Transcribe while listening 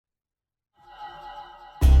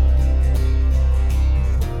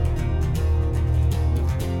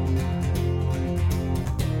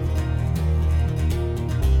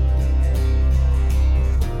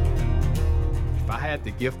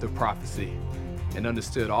gift of prophecy and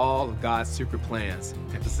understood all of God's secret plans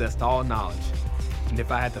and possessed all knowledge, and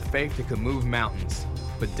if I had the faith that could move mountains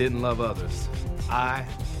but didn't love others, I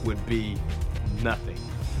would be nothing.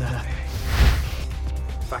 Nothing.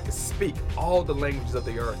 If I could speak all the languages of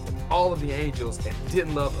the earth and all of the angels and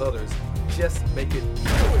didn't love others, just make it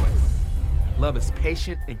noise. Love is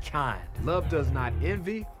patient and kind. Love does not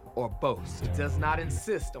envy or boast. It does not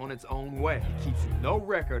insist on its own way. It keeps no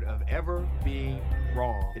record of ever being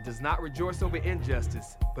wrong. It does not rejoice over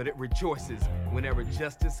injustice, but it rejoices whenever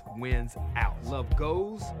justice wins out. Love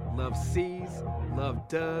goes, love sees, love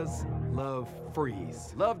does, love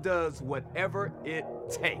frees. Love does whatever it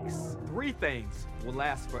takes. 3 things will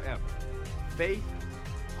last forever: faith,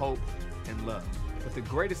 hope, and love. But the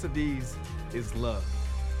greatest of these is love.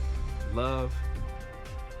 Love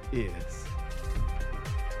is.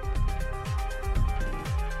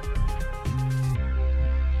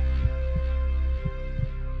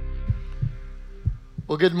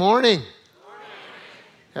 Well, good morning.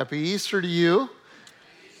 Happy Easter to you.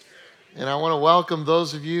 And I want to welcome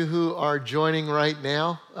those of you who are joining right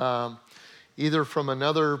now, either from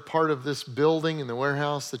another part of this building, in the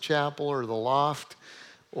warehouse, the chapel, or the loft,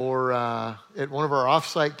 or at one of our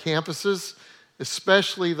off-site campuses,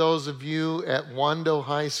 especially those of you at Wando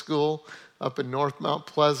High School up in North Mount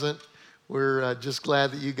Pleasant. We're just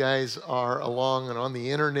glad that you guys are along and on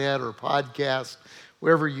the internet or podcast.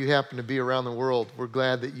 Wherever you happen to be around the world, we're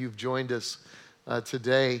glad that you've joined us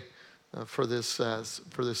today for this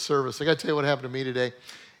service. I got to tell you what happened to me today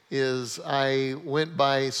is I went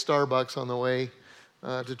by Starbucks on the way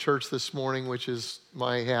to church this morning, which is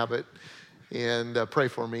my habit, and pray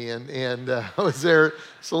for me. And I was there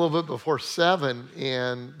just a little bit before 7,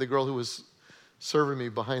 and the girl who was serving me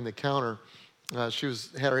behind the counter, had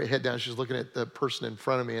her head down. She was looking at the person in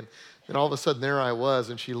front of me, and all of a sudden there I was,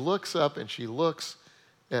 and she looks up and she looks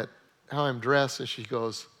at how I'm dressed, and she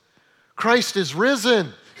goes, "Christ is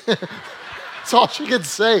risen." That's all she could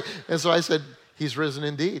say. And so I said, "He's risen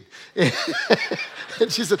indeed." And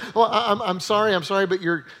she said, "Well, I'm sorry, but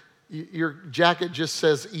your jacket just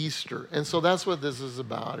says Easter." And so that's what this is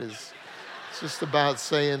about. It's just about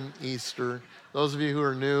saying Easter. Those of you who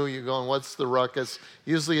are new, you're going, "What's the ruckus?"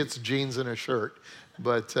 Usually it's jeans and a shirt,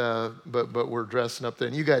 but we're dressing up there,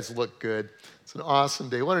 and you guys look good. It's an awesome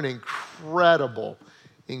day. What an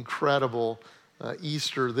incredible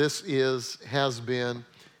Easter this has been,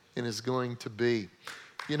 and is going to be.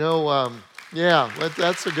 You know,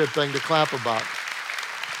 that's a good thing to clap about.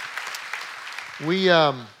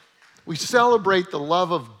 We celebrate the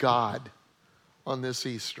love of God on this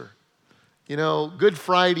Easter. You know, Good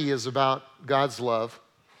Friday is about God's love,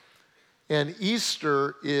 and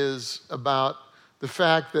Easter is about the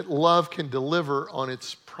fact that love can deliver on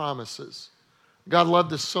its promises. God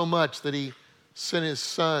loved us so much that He sent His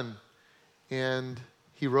Son, and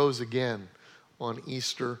He rose again on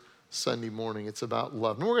Easter Sunday morning. It's about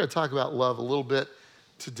love. And we're going to talk about love a little bit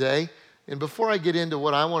today. And before I get into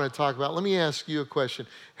what I want to talk about, let me ask you a question.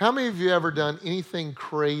 How many of you ever done anything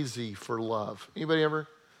crazy for love? Anybody ever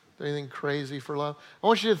done anything crazy for love? I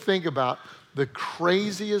want you to think about the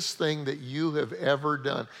craziest thing that you have ever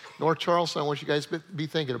done. North Charleston, I want you guys to be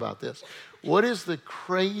thinking about this. What is the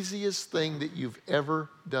craziest thing that you've ever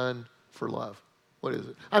done for love? What is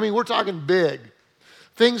it? I mean, we're talking big.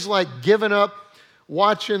 Things like giving up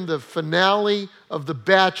watching the finale of The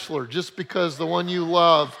Bachelor just because the one you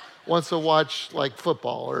love wants to watch like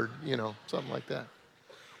football or, something like that.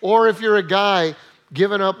 Or if you're a guy,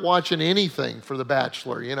 giving up watching anything for The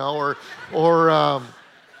Bachelor,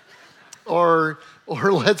 or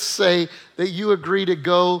let's say that you agree to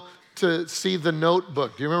go to see The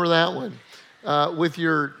Notebook. Do you remember that one? With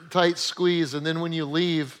your tight squeeze, and then when you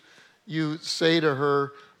leave, you say to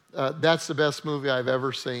her, "That's the best movie I've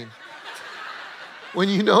ever seen." When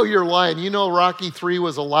you know you're lying, Rocky III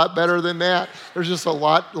was a lot better than that. There's just a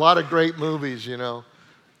lot of great movies, And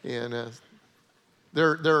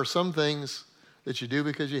there are some things that you do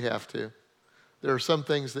because you have to. There are some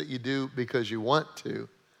things that you do because you want to.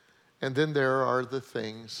 And then there are the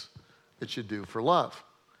things that you do for love.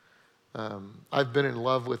 I've been in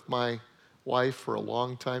love with my wife for a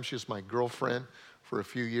long time. She was my girlfriend for a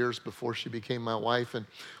few years before she became my wife. And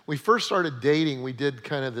we first started dating, we did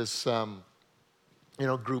kind of this,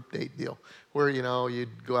 group date deal where,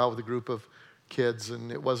 you'd go out with a group of kids,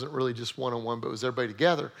 and it wasn't really just one-on-one, but it was everybody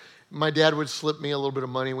together. My dad would slip me a little bit of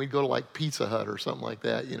money, and we'd go to like Pizza Hut or something like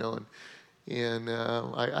that, And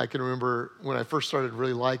I can remember when I first started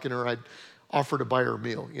really liking her, I'd offer to buy her a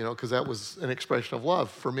meal, because that was an expression of love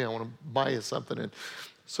for me. I want to buy you something. And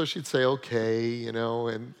so she'd say, okay,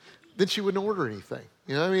 and then she wouldn't order anything.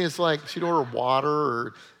 You know what I mean? It's like she'd order water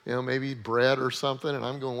or, maybe bread or something, and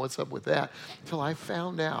I'm going, what's up with that? Until I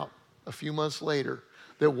found out a few months later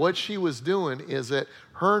that what she was doing is that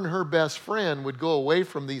her and her best friend would go away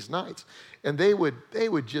from these nights, and they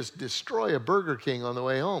would just destroy a Burger King on the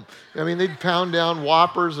way home. I mean, they'd pound down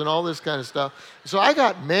Whoppers and all this kind of stuff. So I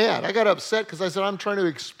got mad. I got upset because I said, I'm trying to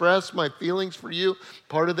express my feelings for you.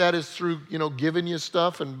 Part of that is through, giving you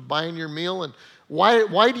stuff and buying your meal. And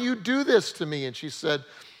why do you do this to me? And she said,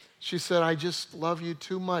 I just love you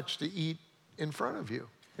too much to eat in front of you,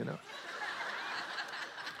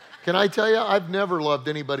 Can I tell you, I've never loved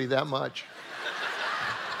anybody that much.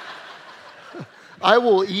 I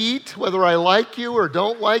will eat whether I like you or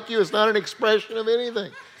don't like you. It's not an expression of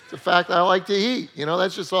anything. It's the fact that I like to eat.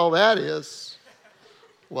 That's just all that is.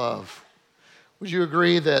 Love. Would you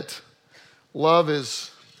agree that love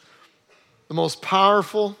is the most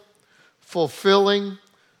powerful, fulfilling,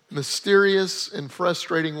 mysterious, and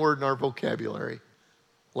frustrating word in our vocabulary?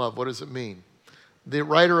 Love. What does it mean? The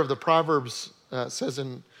writer of the Proverbs says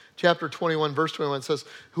in chapter 21, verse 21 says,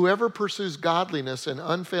 whoever pursues godliness and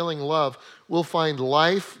unfailing love will find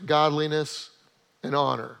life, godliness, and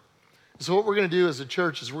honor. So what we're going to do as a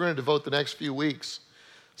church is we're going to devote the next few weeks,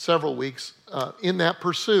 several weeks, in that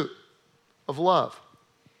pursuit of love.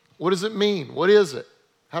 What does it mean? What is it?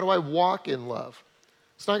 How do I walk in love?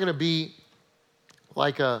 It's not going to be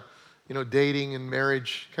like a, dating and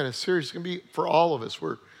marriage kind of series. It's going to be for all of us.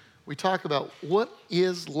 We talk about what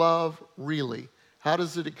is love really? How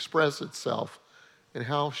does it express itself? And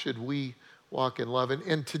how should we walk in love?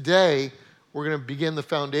 And today, we're going to begin the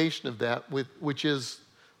foundation of that, which is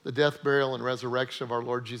the death, burial, and resurrection of our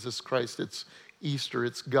Lord Jesus Christ. It's Easter.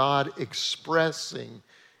 It's God expressing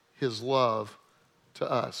his love to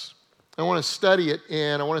us. I want to study it,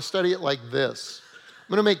 and I want to study it like this.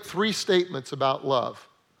 I'm going to make 3 statements about love.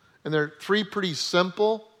 And they're 3 pretty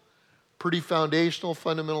simple, pretty foundational,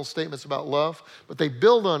 fundamental statements about love, but they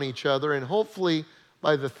build on each other, and hopefully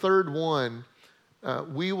by the third one,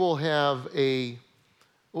 we will have a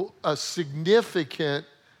significant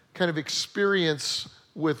kind of experience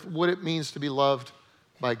with what it means to be loved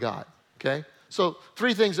by God, okay? So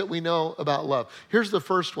 3 things that we know about love. Here's the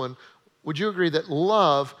first one. Would you agree that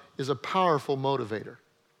love is a powerful motivator?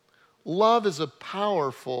 Love is a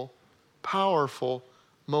powerful, powerful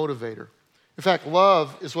motivator. In fact,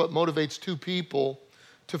 love is what motivates 2 people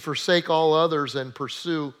to forsake all others and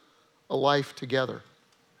pursue a life together.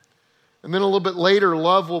 And then a little bit later,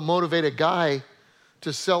 love will motivate a guy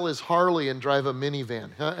to sell his Harley and drive a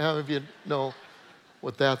minivan. How of you know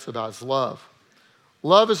what that's about? It's love.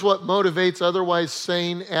 Love is what motivates otherwise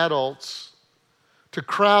sane adults to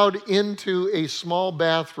crowd into a small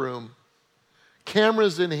bathroom,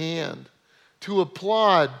 cameras in hand, to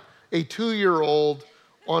applaud a 2-year-old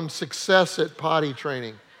on success at potty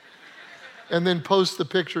training, and then post the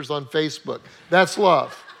pictures on Facebook. That's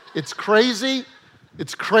love. It's crazy,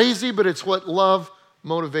 but it's what love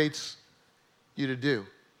motivates you to do.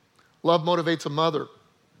 Love motivates a mother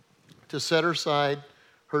to set aside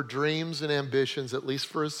her dreams and ambitions, at least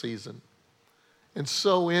for a season, and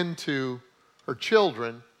sow into her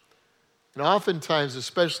children. And oftentimes,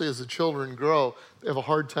 especially as the children grow, they have a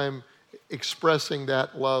hard time expressing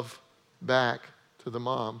that love back to the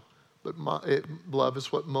mom. But love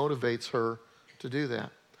is what motivates her to do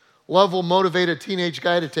that. Love will motivate a teenage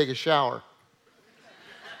guy to take a shower.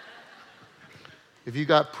 If you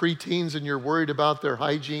got preteens and you're worried about their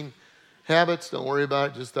hygiene habits, don't worry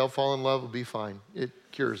about it. Just they'll fall in love, will be fine. It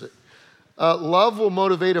cures it. Love will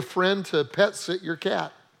motivate a friend to pet sit your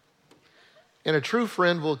cat. And a true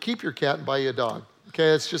friend will keep your cat and buy you a dog.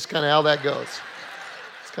 Okay, that's just kind of how that goes.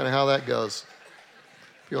 It's kind of how that goes.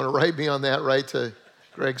 If you want to write me on that, write to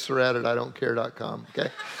greg.surratt@idon'tcare.com.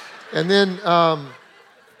 Okay? And then,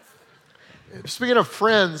 speaking of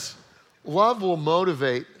friends, love will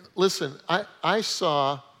motivate. Listen, I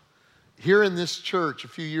saw here in this church a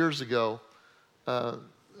few years ago a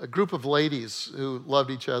group of ladies who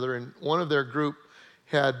loved each other, and one of their group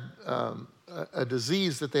had a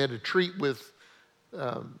disease that they had to treat with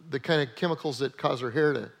the kind of chemicals that cause her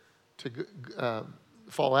hair to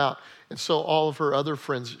fall out. And so all of her other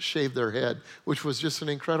friends shaved their head, which was just an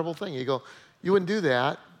incredible thing. You go, you wouldn't do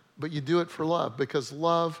that, but you do it for love, because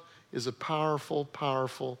love is a powerful,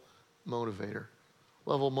 powerful motivator.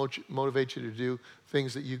 Love will motivate you to do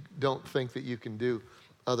things that you don't think that you can do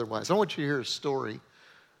otherwise. I want you to hear a story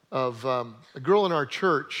of a girl in our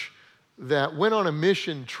church that went on a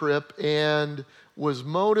mission trip and was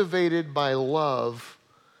motivated by love.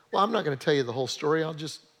 Well, I'm not going to tell you the whole story. I'll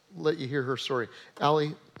just let you hear her story.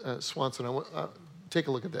 Allie Swanson, take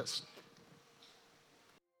a look at this.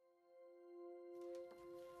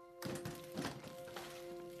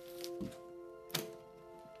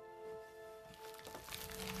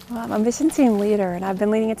 Well, I'm a mission team leader, and I've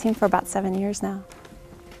been leading a team for about 7 years now.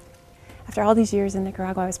 After all these years in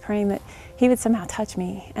Nicaragua, I was praying that He would somehow touch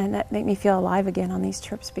me and that make me feel alive again on these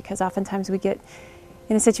trips, because oftentimes we get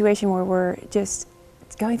in a situation where we're just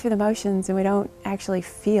going through the motions and we don't actually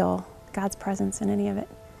feel God's presence in any of it.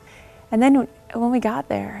 And then when we got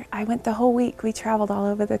there, I went the whole week. We traveled all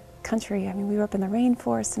over the country. I mean, we were up in the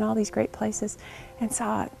rainforest and all these great places and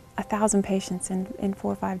saw 1,000 patients in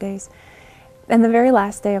 4 or 5 days. And the very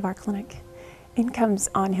last day of our clinic, in comes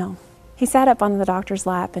Angel. He sat up on the doctor's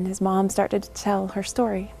lap, and his mom started to tell her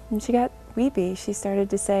story. And she got weepy. She started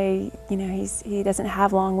to say, you know, he doesn't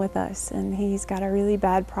have long with us, and he's got a really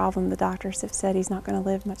bad problem. The doctors have said he's not going to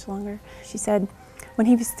live much longer. She said when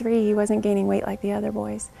he was 3, he wasn't gaining weight like the other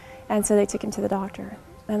boys. And so they took him to the doctor.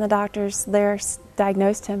 And the doctors there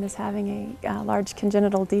diagnosed him as having a large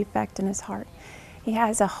congenital defect in his heart. He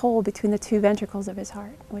has a hole between the 2 ventricles of his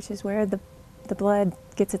heart, which is where the blood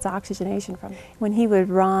gets its oxygenation from. When he would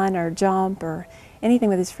run or jump or anything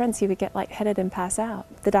with his friends, he would get lightheaded and pass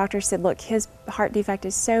out. The doctor said, look, his heart defect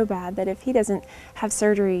is so bad that if he doesn't have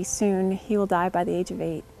surgery soon, he will die by the age of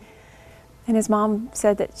 8. And his mom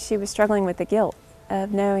said that she was struggling with the guilt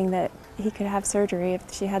of knowing that he could have surgery if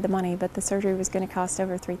she had the money, but the surgery was going to cost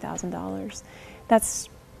over $3,000. That's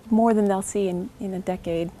more than they'll see in a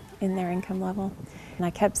decade in their income level. And I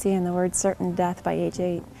kept seeing the word certain death by age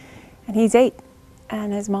 8. And he's 8,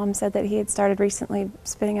 and his mom said that he had started recently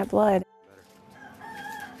spitting up blood.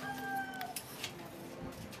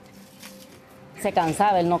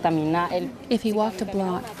 If he walked a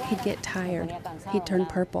block, he'd get tired. He'd turn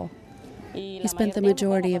purple. He spent the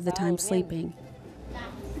majority of the time sleeping.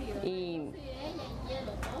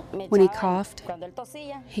 When he coughed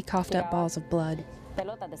up balls of blood.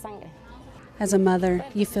 As a mother,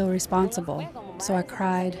 you feel responsible, so I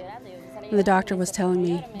cried. The doctor was telling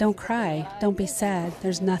me, don't cry, don't be sad,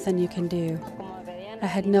 there's nothing you can do. I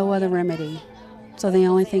had no other remedy, so the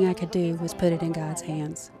only thing I could do was put it in God's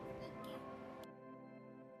hands.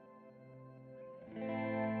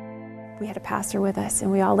 We had a pastor with us, and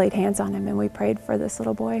we all laid hands on him, and we prayed for this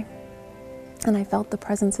little boy. And I felt the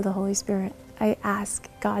presence of the Holy Spirit. I asked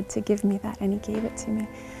God to give me that, and He gave it to me.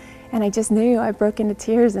 And I just knew, I broke into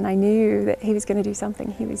tears, and I knew that He was going to do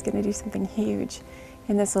something. He was going to do something huge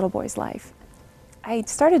in this little boy's life. I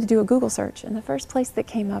started to do a Google search, and the first place that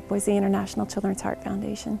came up was the International Children's Heart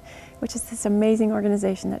Foundation, which is this amazing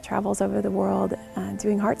organization that travels over the world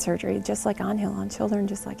doing heart surgery, just like Angel, on children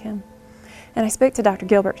just like him. And I spoke to Dr.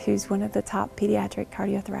 Gilbert, who's one of the top pediatric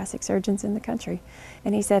cardiothoracic surgeons in the country,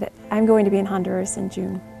 and he said, I'm going to be in Honduras in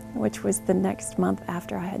June, which was the next month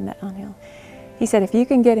after I had met Angel. He said, if you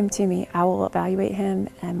can get him to me, I will evaluate him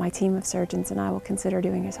and my team of surgeons, and I will consider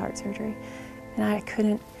doing his heart surgery. And I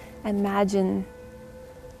couldn't imagine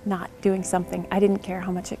not doing something. I didn't care how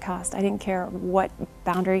much it cost. I didn't care what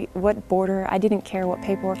boundary, what border. I didn't care what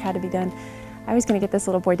paperwork had to be done. I was going to get this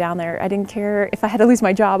little boy down there. I didn't care if I had to lose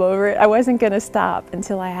my job over it. I wasn't going to stop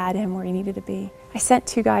until I had him where he needed to be. I sent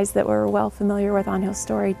 2 guys that were well familiar with Angel's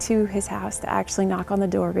story to his house to actually knock on the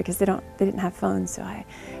door, because they didn't have phones. So I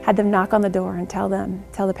had them knock on the door and tell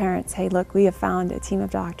the parents, hey, look, we have found a team of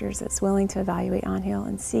doctors that's willing to evaluate Angel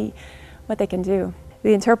and see what they can do.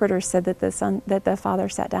 The interpreter said that the father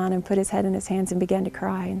sat down and put his head in his hands and began to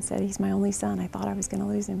cry and said, he's my only son. I thought I was going to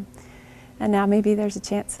lose him. And now maybe there's a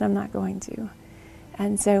chance that I'm not going to.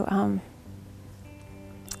 And so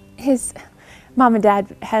his mom and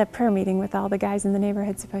dad had a prayer meeting with all the guys in the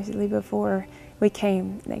neighborhood supposedly before we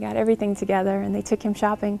came. They got everything together and they took him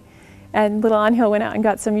shopping. And little Angel went out and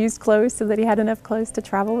got some used clothes so that he had enough clothes to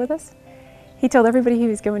travel with us. He told everybody he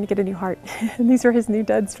was going to get a new heart. And these were his new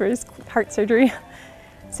duds for his heart surgery.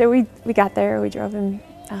 So we got there, we drove him,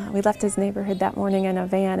 we left his neighborhood that morning in a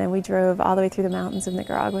van, and we drove all the way through the mountains of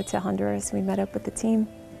Nicaragua to Honduras. We met up with the team,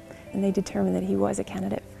 and they determined that he was a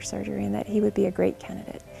candidate for surgery and that he would be a great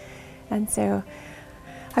candidate. And so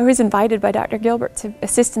I was invited by Dr. Gilbert to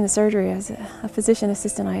assist in the surgery. As a physician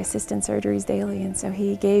assistant, I assist in surgeries daily, and so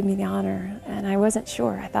he gave me the honor, and I wasn't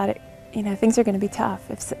sure. I thought, things are going to be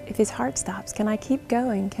tough. If his heart stops, can I keep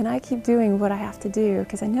going? Can I keep doing what I have to do?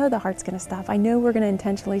 Because I know the heart's going to stop. I know we're going to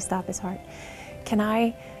intentionally stop his heart. Can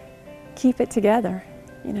I keep it together,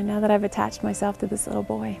 now that I've attached myself to this little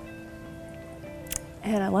boy?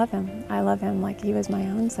 And I love him. I love him like he was my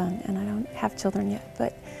own son, and I don't have children yet,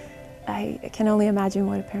 but I can only imagine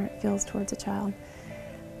what a parent feels towards a child.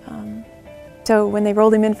 So when they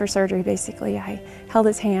rolled him in for surgery, basically, I held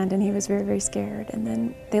his hand, and he was very, very scared. And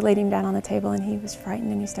then they laid him down on the table, and he was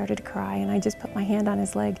frightened, and he started to cry. And I just put my hand on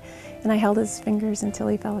his leg, and I held his fingers until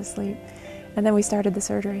he fell asleep. And then we started the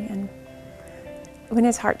surgery. And when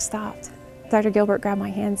his heart stopped, Dr. Gilbert grabbed my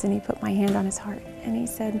hands and he put my hand on his heart and he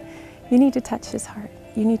said, "You need to touch his heart.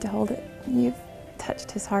 You need to hold it. You've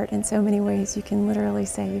touched his heart in so many ways. You can literally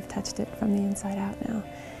say you've touched it from the inside out now."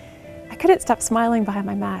 I couldn't stop smiling behind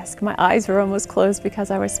my mask. My eyes were almost closed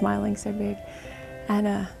because I was smiling so big. And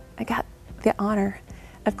I got the honor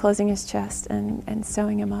of closing his chest and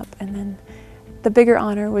sewing him up. And then the bigger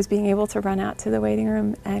honor was being able to run out to the waiting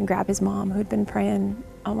room and grab his mom, who'd been praying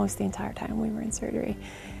almost the entire time we were in surgery,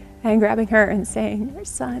 and grabbing her and saying, "Your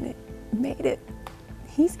son made it.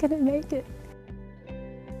 He's gonna make it."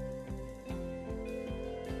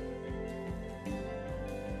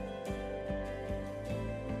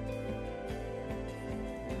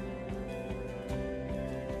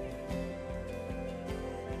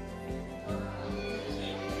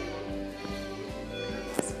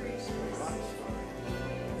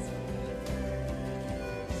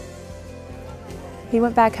 He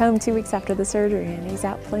went back home 2 weeks after the surgery and he's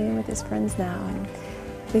out playing with his friends now. And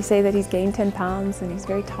they say that he's gained 10 pounds and he's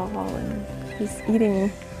very tall and he's eating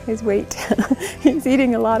his weight. He's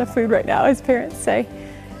eating a lot of food right now, his parents say.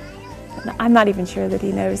 And I'm not even sure that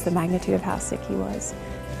he knows the magnitude of how sick he was,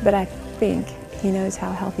 but I think he knows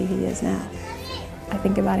how healthy he is now. I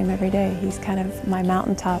think about him every day. He's kind of my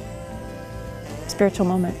mountaintop spiritual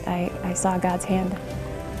moment. I saw God's hand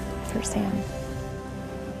firsthand.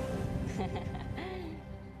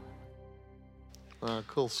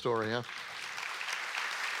 Cool story, huh?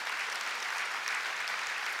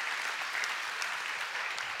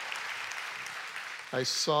 I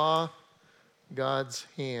saw God's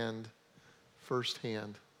hand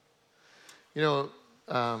firsthand. You know,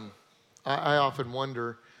 I often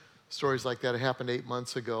wonder, stories like that happened 8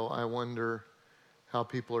 months ago. I wonder how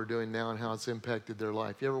people are doing now and how it's impacted their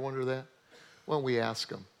life. You ever wonder that? Why don't we ask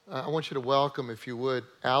them? I want you to welcome, if you would,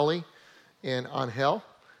 Ali and Angel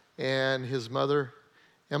and his mother,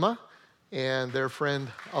 Emma, and their friend,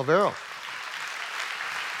 Alvaro.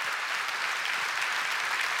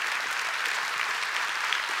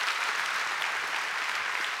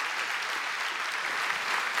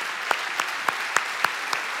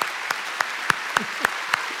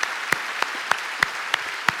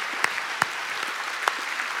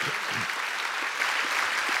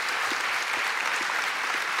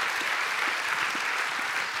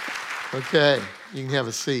 Okay, you can have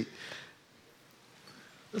a seat.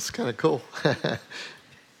 This is kind of cool.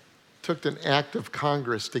 Took an act of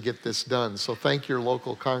Congress to get this done, so thank your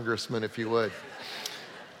local congressman if you would.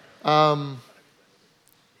 Ali,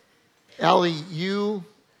 you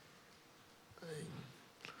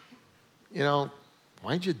know,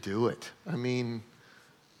 why'd you do it? I mean,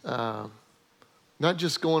 not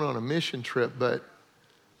just going on a mission trip, but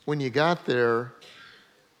when you got there,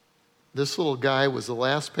 this little guy was the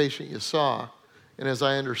last patient you saw, and as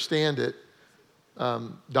I understand it,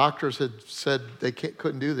 doctors had said they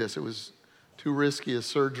couldn't do this. It was too risky a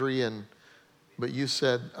surgery, but you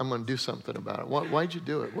said, "I'm going to do something about it." Why'd you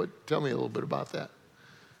do it? Tell me a little bit about that.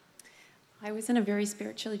 I was in a very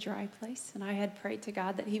spiritually dry place, and I had prayed to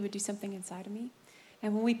God that he would do something inside of me.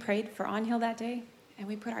 And when we prayed for Angel that day, and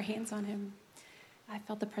we put our hands on him, I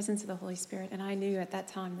felt the presence of the Holy Spirit, and I knew at that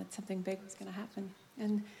time that something big was going to happen.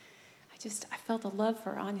 And I felt a love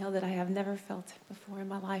for Angel that I have never felt before in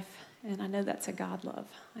my life. And I know that's a God love.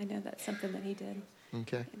 I know that's something that he did.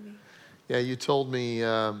 Okay. Yeah, you told me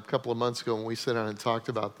a couple of months ago when we sat down and talked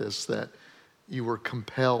about this that you were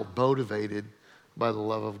compelled, motivated by the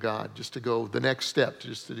love of God just to go the next step,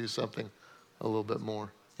 just to do something a little bit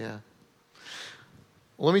more. Yeah.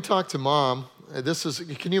 Well, let me talk to Mom.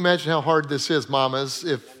 Can you imagine how hard this is, Mamas,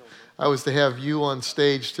 if I was to have you on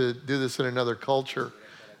stage to do this in another culture?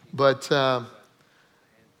 But, wow,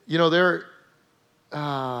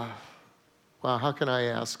 how can I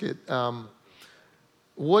ask it?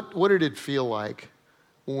 What did it feel like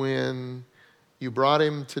when you brought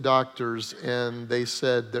him to doctors and they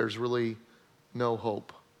said there's really no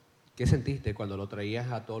hope? ¿Qué sentiste cuando lo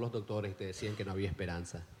traías a todos los doctores y te decían que no había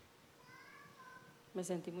esperanza? Me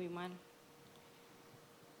sentí muy mal.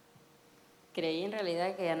 Creí en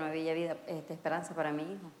realidad que ya no había esperanza para mi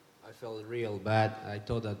hijo. I felt real bad. I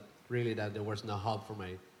thought that there was no hope for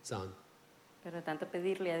my son. Pero tanto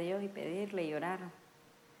pedirle a Dios y pedirle y orar.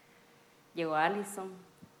 Llegó Allison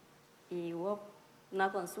y hubo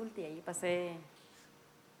una consulta y ahí pasé.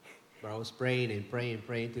 But I was praying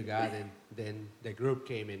to God, and then the group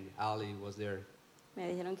came and Ali was there. Me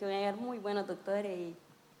dijeron que iban a llegar muy buenos doctores y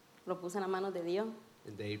lo puse en las manos de Dios.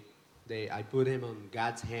 And I put him on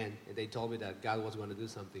God's hand, and they told me that God was going to do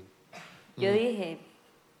something. Yo dije,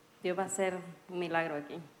 Dios va a hacer un milagro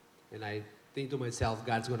aquí. And I think to myself,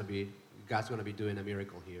 God's going to be doing a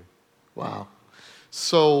miracle here. Wow.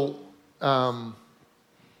 So, how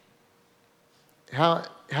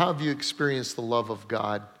have you experienced the love of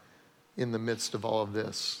God in the midst of all of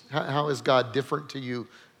this? How is God different to you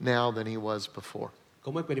now than he was before?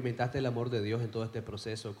 ¿Cómo experimentaste el amor de Dios en todo este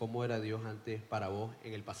proceso? ¿Cómo era Dios antes para vos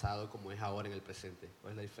en el pasado como es ahora en el presente?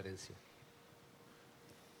 ¿Cuál es la diferencia?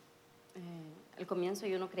 Al comienzo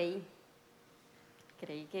yo no creí.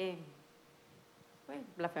 Creí que pues,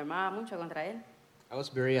 blasfemaba mucho contra él. I was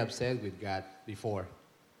very upset with God before.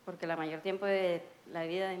 Porque la mayor tiempo de la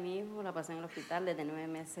vida de mi hijo la pasé en el hospital desde 9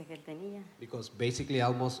 meses que él tenía. Because basically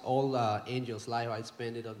almost all Angel's life I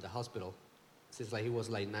spent it on the hospital since like he was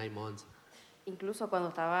like 9 months. Incluso cuando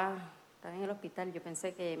estaba en el hospital yo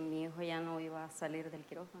pensé que mi hijo ya no iba a salir del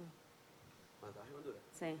quirófano.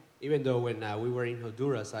 Sí. Even though when we were in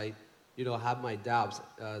Honduras, I had my doubts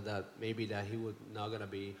that maybe that he would not gonna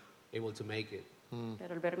be able to make it.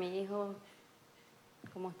 Pero al ver mi hijo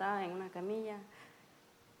como estaba en una camilla,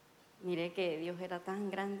 miré que Dios era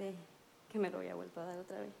tan grande que me lo había vuelto a dar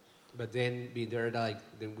otra vez. But then being there,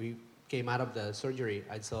 then we came out of the surgery,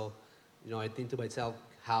 I saw, I think to myself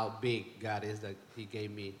how big God is that he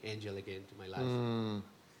gave me Angel again to my life.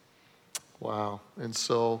 Wow. And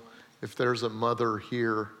so if there's a mother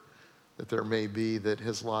here that there may be that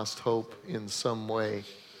has lost hope in some way,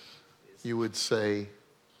 you would say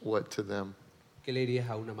what to them? ¿Qué le dirías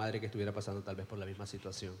a una madre que estuviera pasando tal vez por la misma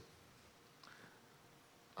situación?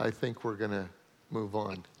 I think we're going to move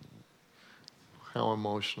on. How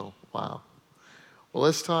emotional. Wow. Well,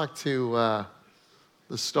 let's talk to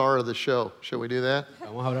the star of the show. Shall we do that?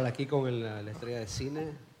 Vamos a hablar aquí con la estrella de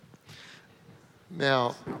cine.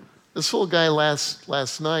 Now, this little guy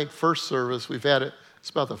last night, first service, we've had it, it's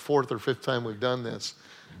about the 4th or 5th time we've done this.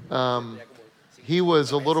 He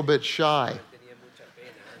was a little bit shy.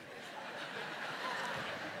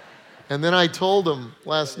 And then I told him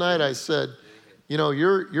last night, I said,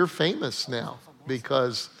 you're famous now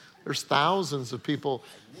because there's thousands of people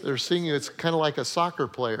that are seeing you. It's kind of like a soccer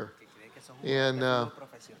player. And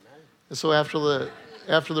so after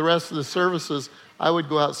the rest of the services, I would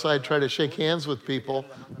go outside, try to shake hands with people.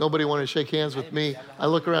 Nobody wanted to shake hands with me. I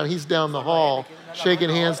look around, he's down the hall, shaking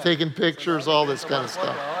hands, taking pictures, all this kind of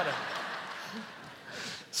stuff.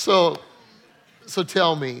 So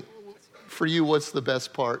tell me, for you, what's the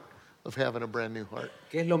best part of having a brand new heart?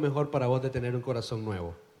 ¿Qué es lo mejor para vos de tener un corazón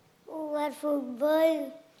nuevo? Jugar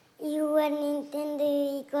fútbol y jugar Nintendo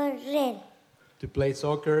y correr. To play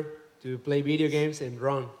soccer, to play video games and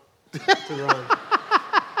run. To run.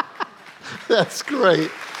 That's great.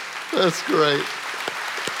 That's great.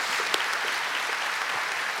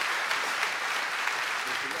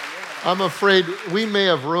 I'm afraid we may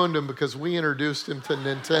have ruined him because we introduced him to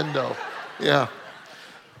Nintendo. Yeah.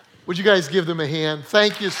 Would you guys give them a hand?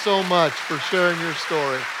 Thank you so much for sharing your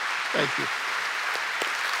story. Thank you.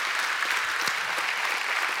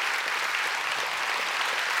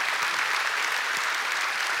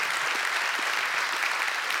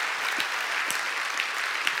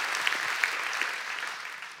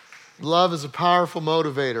 Love is a powerful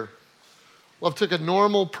motivator. Love took a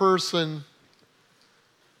normal person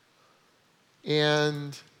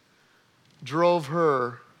and drove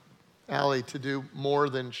her, Allie, to do more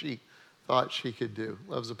than she thought she could do.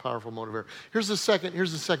 Love's a powerful motivator. Here's the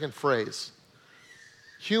second phrase.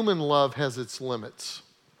 Human love has its limits.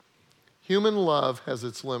 Human love has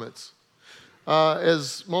its limits.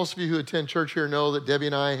 As most of you who attend church here know, that Debbie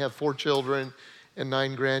and I have 4 children and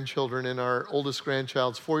 9 grandchildren, and our oldest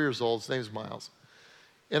grandchild's 4 years old. His name's Miles.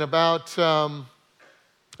 And about, 6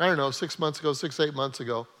 months ago, 8 months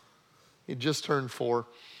ago, he just turned 4.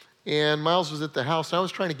 And Miles was at the house, and I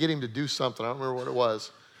was trying to get him to do something. I don't remember what it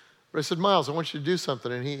was. But I said, Miles, I want you to do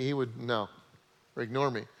something. And he would no, or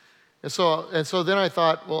ignore me. And so then I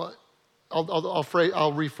thought, well, I'll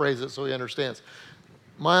rephrase it so he understands.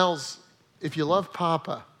 Miles, if you love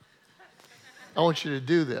Papa, I want you to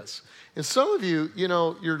do this. And some of you,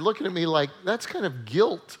 you're looking at me like that's kind of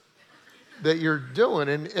guilt that you're doing.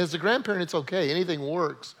 And as a grandparent, it's okay. Anything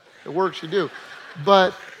works. It works, you do.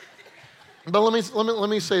 But let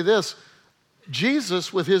me say this.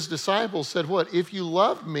 Jesus, with his disciples, said what? If you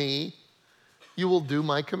love me, you will do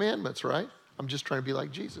my commandments, right? I'm just trying to be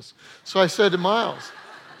like Jesus. So I said to Miles,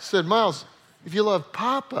 Miles, if you love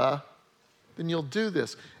Papa, then you'll do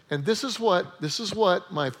this. And this is what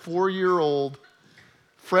my 4-year-old,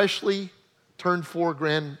 freshly turned 4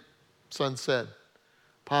 grandson said.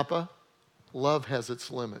 Papa, love has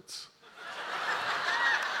its limits.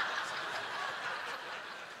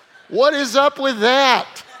 What is up with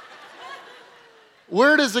that?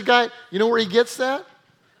 Where does the guy, where he gets that?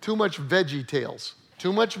 Too much Veggie Tales.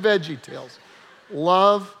 Too much Veggie Tales.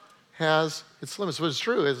 Love has its limits. But it's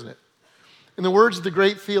true, isn't it? In the words of the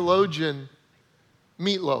great theologian,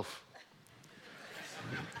 Meatloaf,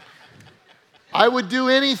 I would do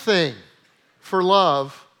anything for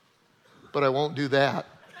love, but I won't do that.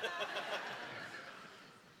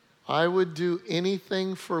 I would do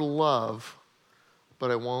anything for love,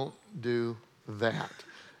 but I won't do that.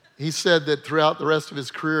 He said that throughout the rest of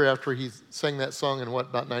his career, after he sang that song in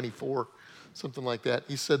about 94, something like that,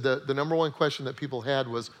 he said that the number one question that people had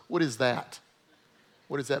was, what is that?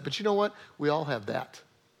 What is that? But you know what? We all have that.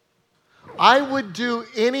 I would do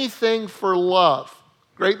anything for love.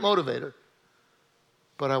 Great motivator.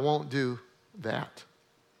 But I won't do that.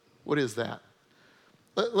 What is that?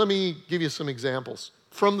 Let me give you some examples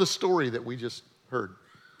from the story that we just heard.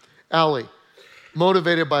 Allie,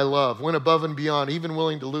 motivated by love, went above and beyond, even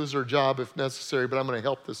willing to lose her job if necessary, but I'm going to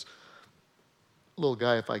help this little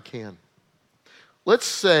guy if I can. Let's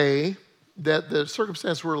say that the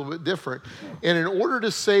circumstances were a little bit different, and in order to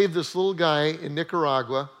save this little guy in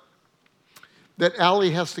Nicaragua, that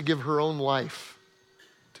Allie has to give her own life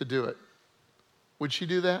to do it. Would she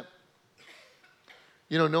do that?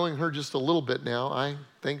 You know, knowing her just a little bit now, I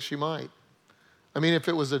think she might. I mean, if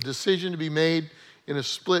it was a decision to be made in a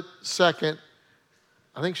split second,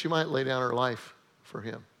 I think she might lay down her life for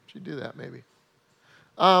him. She'd do that maybe.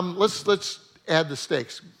 Let's add the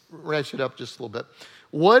stakes, ratchet up just a little bit.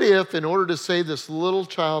 What if, in order to save this little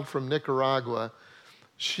child from Nicaragua,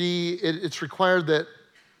 it's required that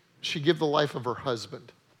she give the life of her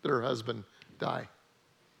husband, that her husband die?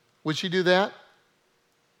 Would she do that?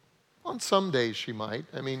 On some days she might.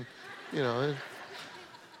 I mean, you know.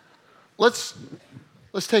 Let's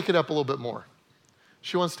take it up a little bit more.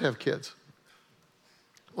 She wants to have kids.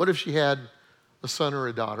 What if she had a son or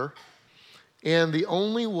a daughter, and the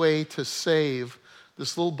only way to save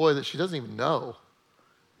this little boy that she doesn't even know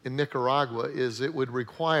in Nicaragua is it would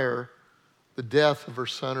require the death of her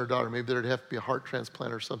son or daughter. Maybe there'd have to be a heart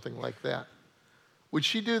transplant or something like that. Would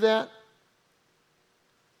she do that?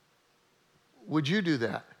 Would you do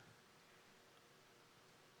that?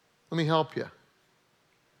 Let me help you.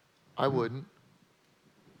 I wouldn't.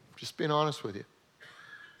 Just being honest with you.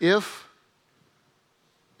 If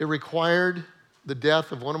it required the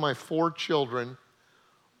death of one of my 4 children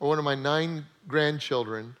or one of my 9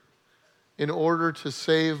 grandchildren in order to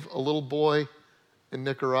save a little boy in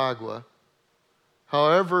Nicaragua,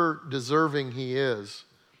 however deserving he is,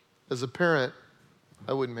 as a parent,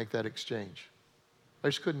 I wouldn't make that exchange. I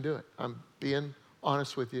just couldn't do it. I'm being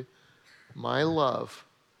honest with you. My love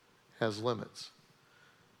has limits.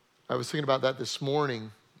 I was thinking about that this morning,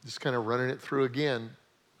 just kind of running it through again.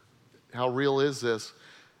 How real is this?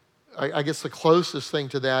 I guess the closest thing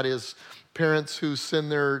to that is parents who send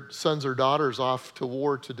their sons or daughters off to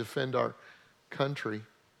war to defend our country.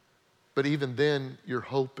 But even then, you're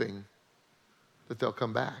hoping that they'll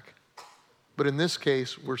come back. But in this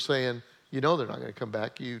case, we're saying, you know they're not going to come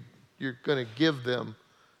back. You're going to give them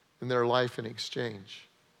in their life in exchange.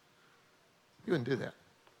 You wouldn't do that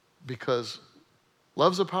because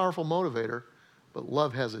love's a powerful motivator, but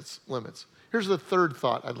love has its limits. Here's the third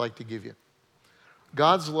thought I'd like to give you.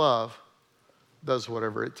 God's love does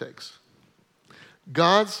whatever it takes.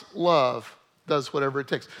 God's love does whatever it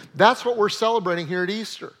takes. That's what we're celebrating here at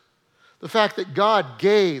Easter. The fact that God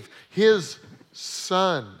gave his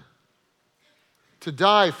son to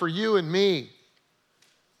die for you and me.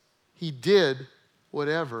 He did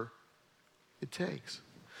whatever it takes.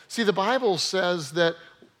 See, the Bible says that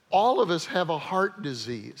all of us have a heart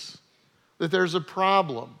disease, that there's a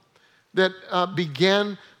problem that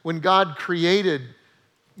began when God created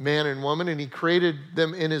man and woman, and he created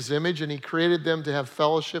them in his image, and he created them to have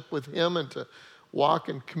fellowship with him and to walk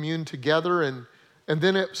and commune together. And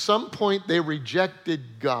then at some point, they rejected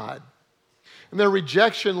God. And their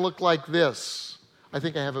rejection looked like this. I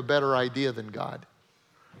think I have a better idea than God.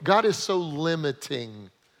 God is so limiting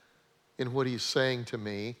in what he's saying to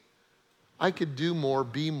me. I could do more,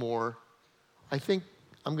 be more. I think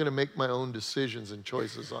I'm going to make my own decisions and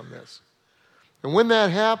choices on this. And when that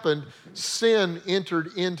happened, sin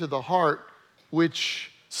entered into the heart, which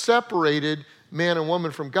separated man and woman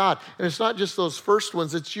from God. And it's not just those first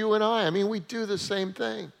ones, it's you and I. I mean, we do the same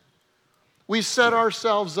thing. We set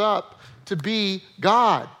ourselves up to be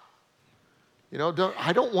God. You know,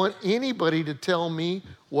 I don't want anybody to tell me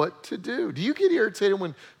what to do. Do you get irritated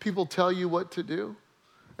when people tell you what to do?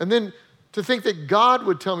 And then to think that God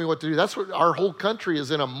would tell me what to do. That's what our whole country is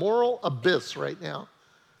in, a moral abyss right now.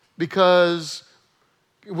 Because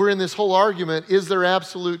we're in this whole argument, is there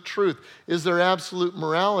absolute truth? Is there absolute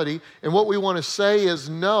morality? And what we want to say is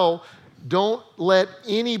no, don't let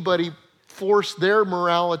anybody force their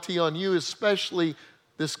morality on you, especially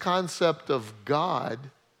this concept of God.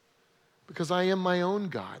 because I am my own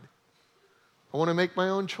God. I want to make my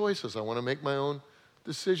own choices. I want to make my own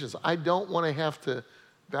decisions. I don't want to have to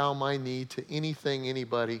bow my knee to anything,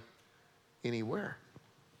 anybody, anywhere.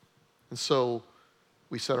 And so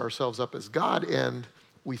we set ourselves up as God, and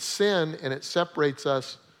we sin, and it separates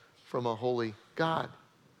us from a holy God.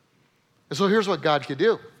 And so here's what God could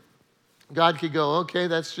do. God could go, okay,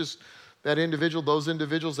 that's just that individual, those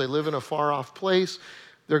individuals, they live in a far-off place.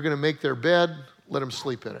 They're going to make their bed. Let them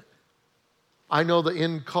sleep in it. I know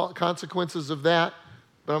the consequences of that,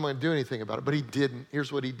 but I'm not going to do anything about it. But he didn't.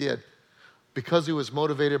 Here's what he did. Because he was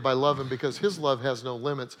motivated by love and because his love has no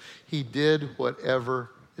limits, he did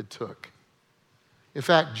whatever it took. In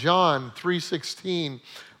fact, John 3:16,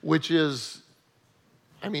 which is,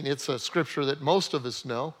 it's a scripture that most of us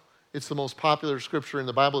know. It's the most popular scripture in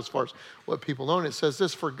the Bible as far as what people know. And it says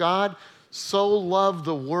this, for God so loved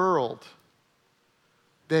the world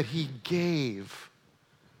that he gave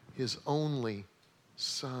his only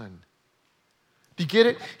son. Do you get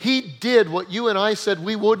it? He did what you and I said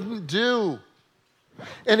we wouldn't do.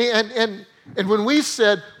 And when we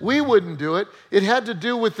said we wouldn't do it, it had to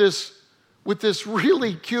do with this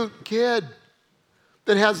really cute kid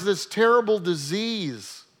that has this terrible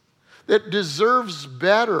disease that deserves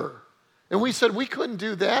better. And we said we couldn't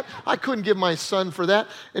do that. I couldn't give my son for that.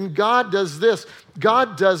 And God does this.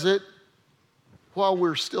 God does it while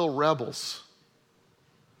we're still rebels,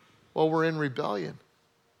 while we're in rebellion.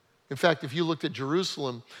 In fact, if you looked at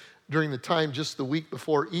Jerusalem during the time just the week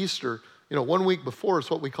before Easter, 1 week before is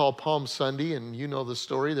what we call Palm Sunday, and you know the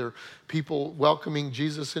story. There are people welcoming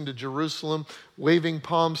Jesus into Jerusalem, waving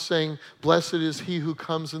palms, saying, blessed is he who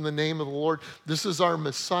comes in the name of the Lord. This is our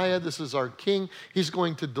Messiah. This is our King. He's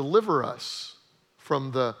going to deliver us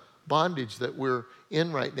from the bondage that we're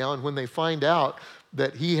in right now. And when they find out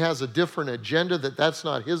that he has a different agenda, that's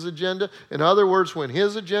not his agenda, in other words, when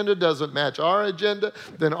his agenda doesn't match our agenda,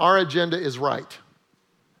 then our agenda is right.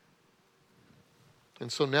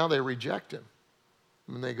 And so now they reject him.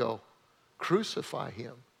 And they go, crucify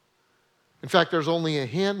him. In fact, there's only a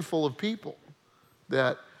handful of people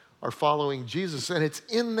that are following Jesus. And it's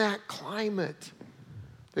in that climate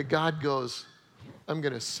that God goes, I'm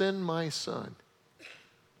going to send my son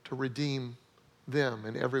to redeem them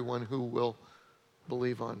and everyone who will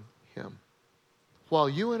believe on him. While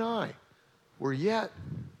you and I were yet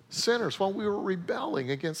sinners, while we were rebelling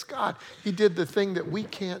against God, he did the thing that we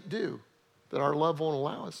can't do, that our love won't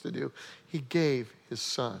allow us to do. He gave his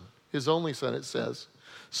son, his only son, it says,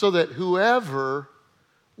 so that whoever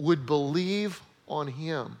would believe on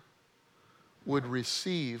him would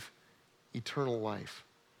receive eternal life.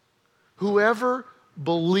 Whoever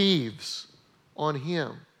believes on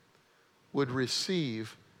him would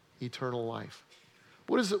receive eternal life.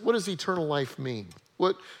 What does eternal life mean?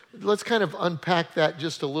 Let's kind of unpack that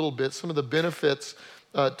just a little bit, some of the benefits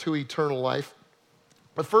to eternal life.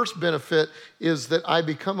 The first benefit is that I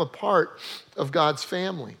become a part of God's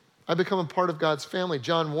family. I become a part of God's family.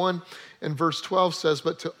 John 1 and verse 12 says,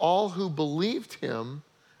 but to all who believed him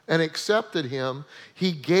and accepted him,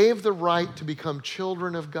 he gave the right to become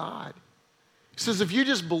children of God. He says, if you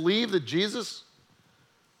just believe that Jesus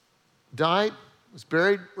died, was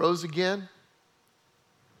buried, rose again,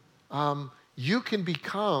 you can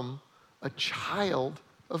become a child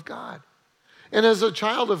of God. And as a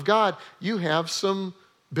child of God, you have some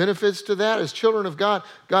benefits to that. As children of God,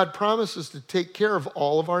 God promises to take care of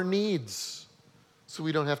all of our needs so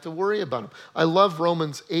we don't have to worry about them. I love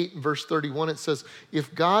Romans 8 and verse 31. It says,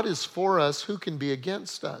 if God is for us, who can be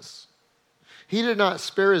against us? He did not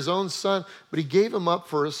spare his own son, but he gave him up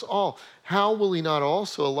for us all. How will he not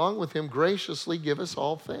also, along with him, graciously give us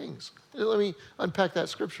all things? Let me unpack that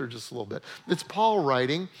scripture just a little bit. It's Paul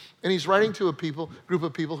writing, and he's writing to a group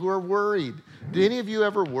of people who are worried. Do any of you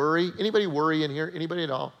ever worry? Anybody worry in here? Anybody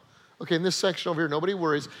at all? Okay, in this section over here, nobody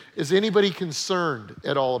worries. Is anybody concerned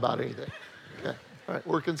at all about anything? Okay, all right,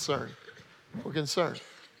 we're concerned. We're concerned.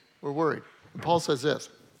 We're worried. And Paul says this.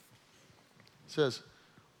 He says,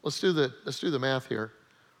 let's do the math here.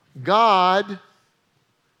 God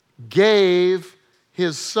gave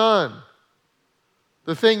his son.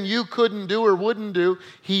 The thing you couldn't do or wouldn't do,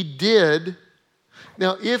 he did.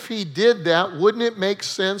 Now, if he did that, wouldn't it make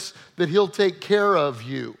sense that he'll take care of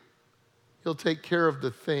you? He'll take care of the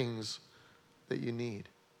things that you need.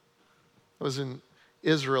 I was in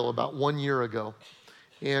Israel about 1 year ago,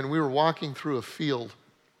 and we were walking through a field,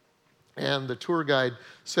 and the tour guide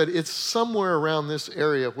said, it's somewhere around this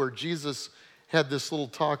area where Jesus had this little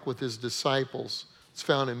talk with his disciples. It's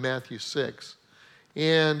found in Matthew 6.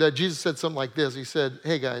 And Jesus said something like this. He said,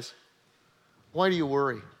 hey guys, why do you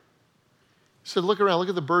worry? He said, look around, look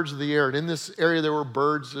at the birds of the air. And in this area there were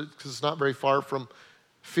birds, because it's not very far from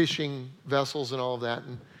fishing vessels and all of that.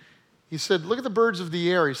 And he said, look at the birds of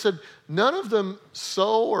the air. He said, none of them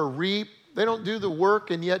sow or reap. They don't do the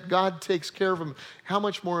work, and yet God takes care of them. How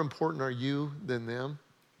much more important are you than them?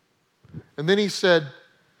 And then he said,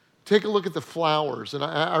 take a look at the flowers. And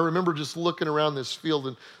I remember just looking around this field,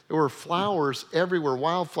 and there were flowers everywhere,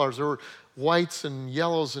 wildflowers. There were whites and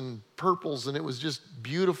yellows and purples, and it was just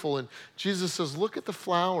beautiful. And Jesus says, look at the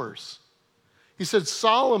flowers. He said,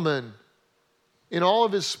 Solomon, in all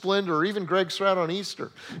of his splendor, even Greg Stroud on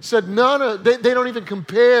Easter, said they don't even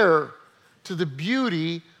compare to the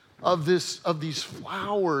beauty of these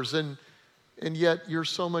flowers, and yet you're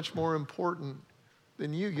so much more important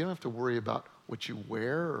than you. You don't have to worry about what you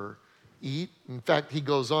wear or eat. In fact, he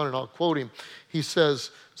goes on, and I'll quote him. He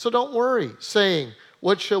says, so don't worry, saying,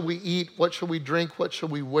 what shall we eat? What shall we drink? What shall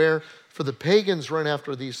we wear? For the pagans run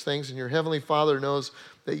after these things, and your heavenly Father knows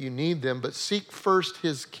that you need them. But seek first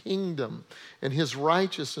his kingdom and his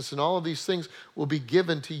righteousness, and all of these things will be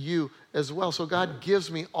given to you as well. So God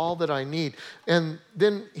gives me all that I need. And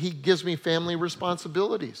then he gives me family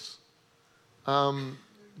responsibilities.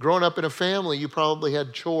 Growing up in a family, you probably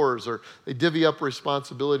had chores, or they divvy up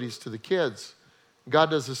responsibilities to the kids.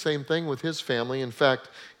 God does the same thing with his family. In fact,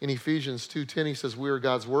 in Ephesians 2:10, he says, we are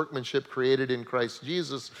God's workmanship created in Christ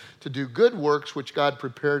Jesus to do good works which God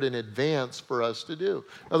prepared in advance for us to do.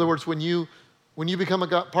 In other words, when you become a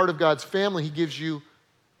part of God's family, he gives you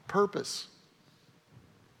purpose.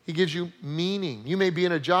 He gives you meaning. You may be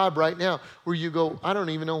in a job right now where you go, I don't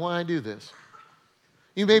even know why I do this.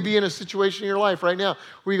 You may be in a situation in your life right now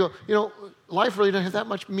where you go, life really doesn't have that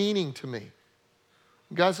much meaning to me.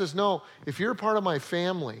 God says, no, if you're a part of my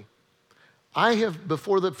family, I have,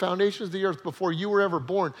 before the foundations of the earth, before you were ever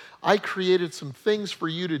born, I created some things for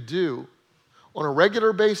you to do on a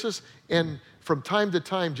regular basis and from time to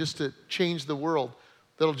time just to change the world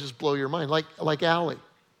that'll just blow your mind. Like Allie,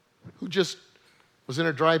 who just was in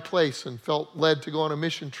a dry place and felt led to go on a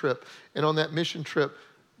mission trip. And on that mission trip,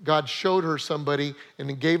 God showed her somebody and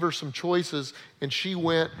then gave her some choices, and she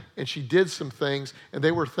went and she did some things, and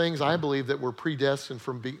they were things, I believe, that were predestined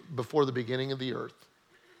from before the beginning of the earth,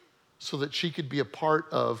 so that she could be a part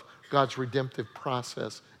of God's redemptive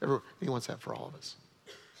process. He wants that for all of us.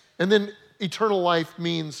 And then eternal life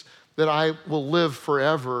means that I will live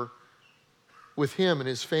forever with him and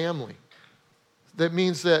his family. That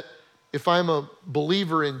means that if I'm a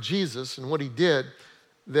believer in Jesus and what he did,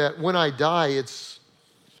 that when I die, it's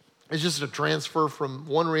just a transfer from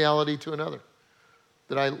one reality to another,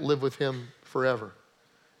 that I live with him forever.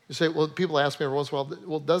 You say, well, people ask me every once in a while,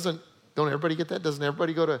 well, don't everybody get that? Doesn't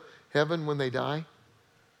everybody go to heaven when they die?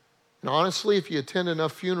 And honestly, if you attend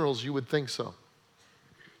enough funerals, you would think so.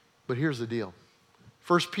 But here's the deal.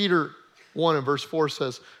 1 Peter 1 and verse 4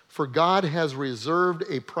 says, for God has reserved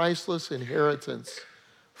a priceless inheritance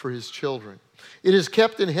for his children. It is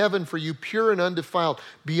kept in heaven for you, pure and undefiled,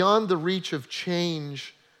 beyond the reach of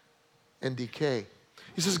change and decay.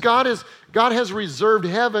 He says God has reserved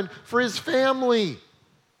heaven for his family.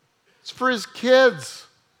 It's for his kids.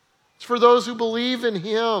 It's for those who believe in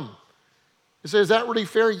him. You say, is that really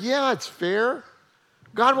fair? Yeah, it's fair.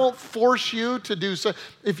 God won't force you to do so.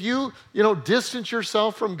 If you distance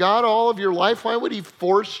yourself from God all of your life, why would he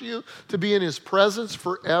force you to be in his presence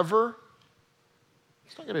forever?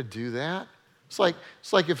 He's not going to do that. It's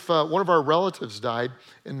like if one of our relatives died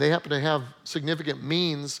and they happen to have significant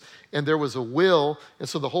means and there was a will, and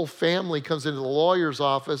so the whole family comes into the lawyer's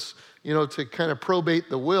office, to kind of probate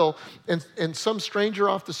the will, and some stranger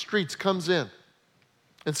off the streets comes in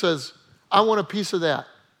and says, I want a piece of that.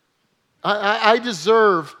 I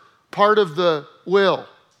deserve part of the will.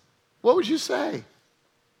 What would you say?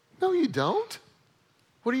 No, you don't.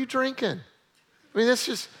 What are you drinking? I mean, that's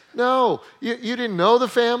just, no. You didn't know the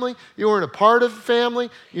family. You weren't a part of the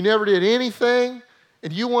family. You never did anything.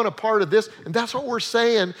 And you want a part of this. And that's what we're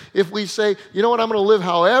saying if we say, you know what, I'm going to live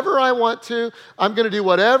however I want to. I'm going to do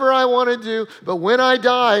whatever I want to do. But when I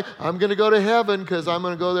die, I'm going to go to heaven because I'm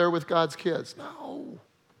going to go there with God's kids. No.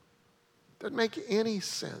 Doesn't make any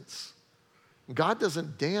sense. God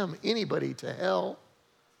doesn't damn anybody to hell.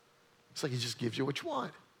 It's like he just gives you what you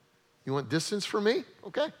want. You want distance from me?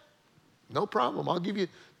 Okay. No problem. I'll give you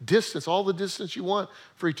distance, all the distance you want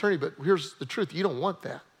for eternity. But here's the truth. You don't want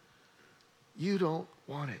that. You don't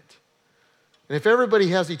want it. And if everybody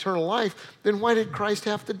has eternal life, then why did Christ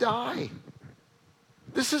have to die?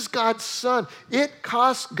 This is God's Son. It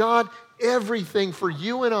cost God everything for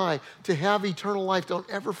you and I to have eternal life. Don't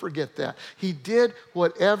ever forget that. He did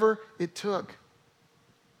whatever it took.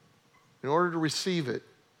 In order to receive it,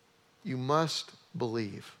 you must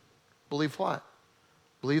believe. Believe what?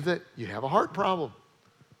 Believe that you have a heart problem,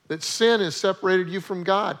 that sin has separated you from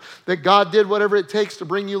God, that God did whatever it takes to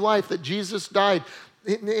bring you life, that Jesus died.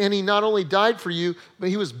 And he not only died for you, but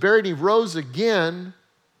he was buried, he rose again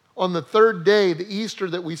on the third day, the Easter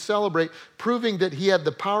that we celebrate, proving that he had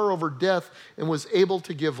the power over death and was able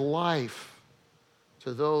to give life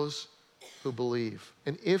to those who believe.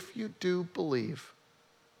 And if you do believe,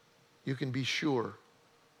 you can be sure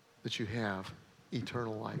that you have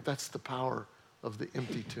eternal life. That's the power of the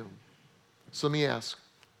empty tomb. So let me ask,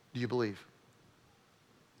 do you believe?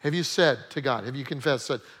 Have you said to God, have you confessed,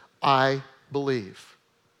 said, I believe.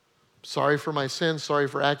 Sorry for my sins, sorry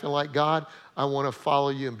for acting like God. I want to follow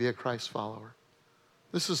you and be a Christ follower.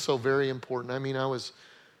 This is so very important. I mean, I was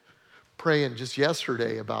praying just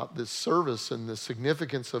yesterday about this service and the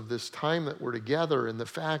significance of this time that we're together and the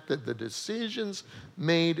fact that the decisions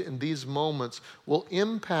made in these moments will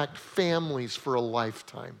impact families for a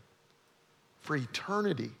lifetime, for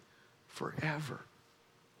eternity, forever.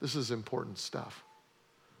 This is important stuff.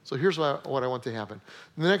 So here's what I want to happen.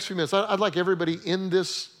 In the next few minutes, I'd like everybody in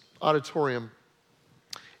this auditorium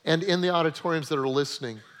and in the auditoriums that are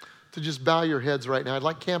listening to just bow your heads right now. I'd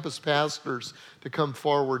like campus pastors to come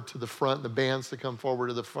forward to the front, the bands to come forward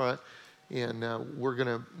to the front, and we're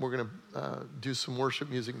gonna do some worship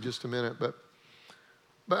music in just a minute. But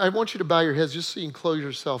I want you to bow your heads just so you can close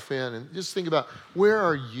yourself in and just think about, where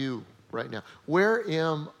are you right now? Where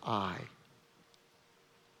am I?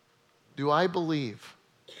 Do I believe?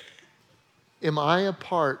 Am I a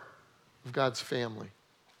part of God's family?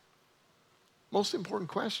 Most important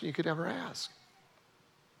question you could ever ask.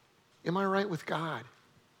 Am I right with God?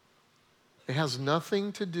 It has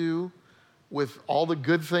nothing to do with all the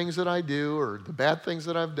good things that I do or the bad things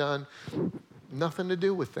that I've done. Nothing to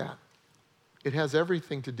do with that. It has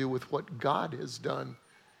everything to do with what God has done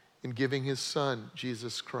in giving his son,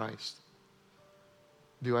 Jesus Christ.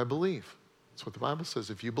 Do I believe? That's what the Bible says.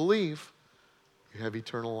 If you believe, you have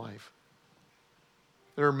eternal life.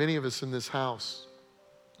 There are many of us in this house,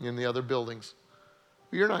 in the other buildings,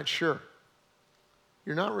 but you're not sure.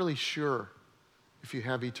 You're not really sure if you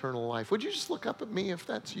have eternal life. Would you just look up at me if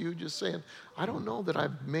that's you, just saying, I don't know that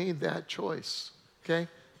I've made that choice, okay?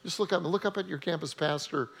 Just look up at your campus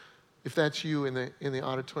pastor if that's you in the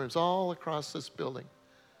auditoriums all across this building.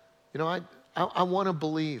 You know, I want to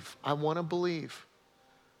believe. I want to believe.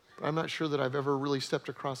 But I'm not sure that I've ever really stepped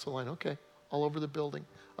across the line. Okay, all over the building,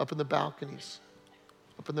 up in the balconies,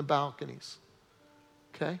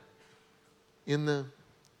 okay? In the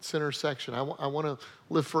center section. I want to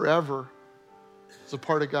live forever as a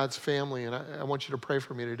part of God's family, and I want you to pray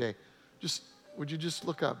for me today. Would you just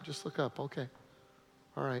look up? Just look up, okay.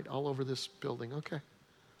 All right, all over this building, okay.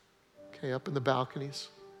 Okay, up in the balconies,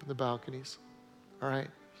 All right.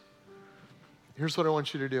 Here's what I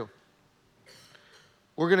want you to do.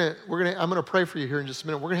 I'm gonna pray for you here in just a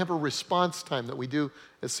minute. We're gonna have a response time that we do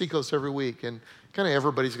at Seacoast every week, and kind of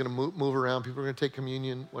everybody's gonna move around. People are gonna take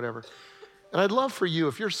communion, whatever. And I'd love for you,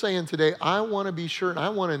 if you're saying today, I want to be sure and I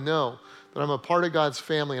want to know that I'm a part of God's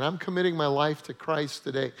family and I'm committing my life to Christ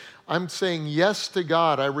today. I'm saying yes to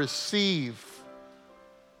God. I receive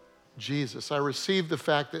Jesus. I receive the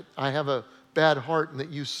fact that I have a bad heart and that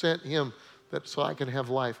you sent him so I can have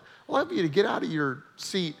life. I'd love you to get out of your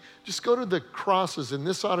seat. Just go to the crosses in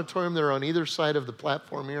this auditorium. They're on either side of the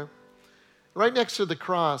platform here. Right next to the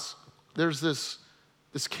cross, there's this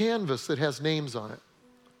canvas that has names on it.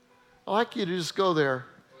 I'd like you to just go there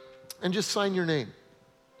and just sign your name.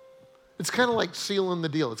 It's kind of like sealing the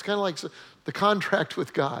deal. It's kind of like the contract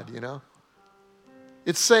with God, you know.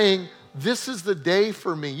 It's saying, this is the day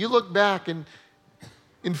for me. You look back in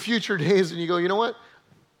future days and you go, you know what?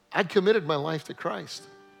 I committed my life to Christ.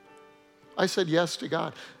 I said yes to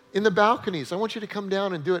God. In the balconies, I want you to come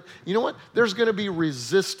down and do it. You know what? There's going to be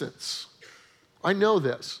resistance. I know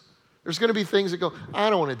this. There's going to be things that go, I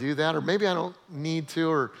don't want to do that, or maybe I don't need to,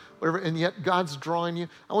 or whatever, and yet God's drawing you.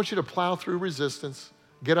 I want you to plow through resistance,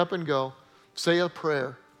 get up and go, say a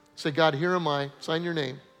prayer, say, God, here am I, sign your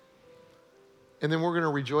name, and then we're going to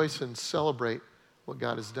rejoice and celebrate what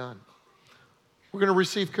God has done. We're going to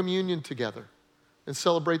receive communion together and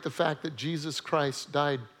celebrate the fact that Jesus Christ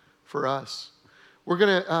died for us. We're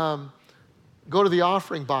going to go to the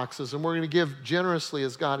offering boxes, and we're going to give generously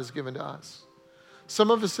as God has given to us. Some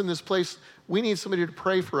of us in this place, we need somebody to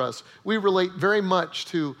pray for us. We relate very much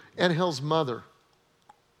to Angel's mother.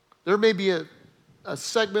 There may be a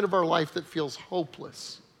segment of our life that feels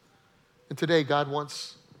hopeless. And today, God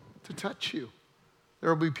wants to touch you. There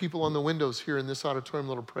will be people on the windows here in this auditorium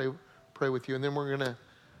that will pray with you. And then we're gonna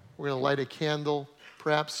light a candle,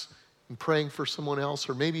 perhaps in praying for someone else.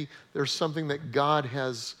 Or maybe there's something that God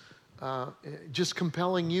has just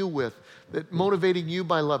compelling you with, that motivating you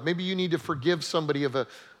by love. Maybe you need to forgive somebody of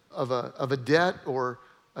a debt, or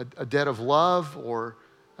a debt of love, or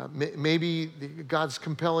maybe God's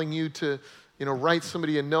compelling you to, write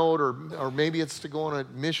somebody a note, or maybe it's to go on a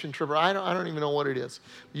mission trip. Or I don't even know what it is.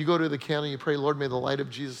 You go to the candle and you pray, Lord, may the light of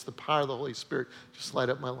Jesus, the power of the Holy Spirit, just light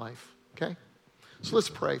up my life. Okay? So let's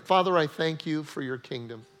pray. Father, I thank you for your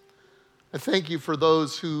kingdom. I thank you for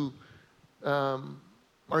those who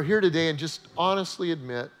are here today and just honestly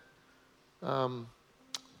admit,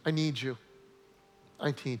 I need you.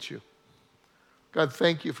 I need you. God,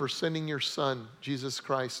 thank you for sending your Son, Jesus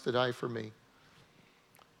Christ, to die for me.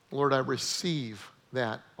 Lord, I receive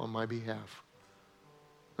that on my behalf.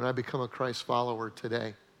 And I become a Christ follower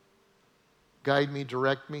today. Guide me,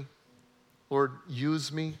 direct me. Lord,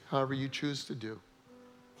 use me however you choose to do.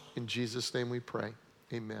 In Jesus' name we pray.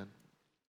 Amen.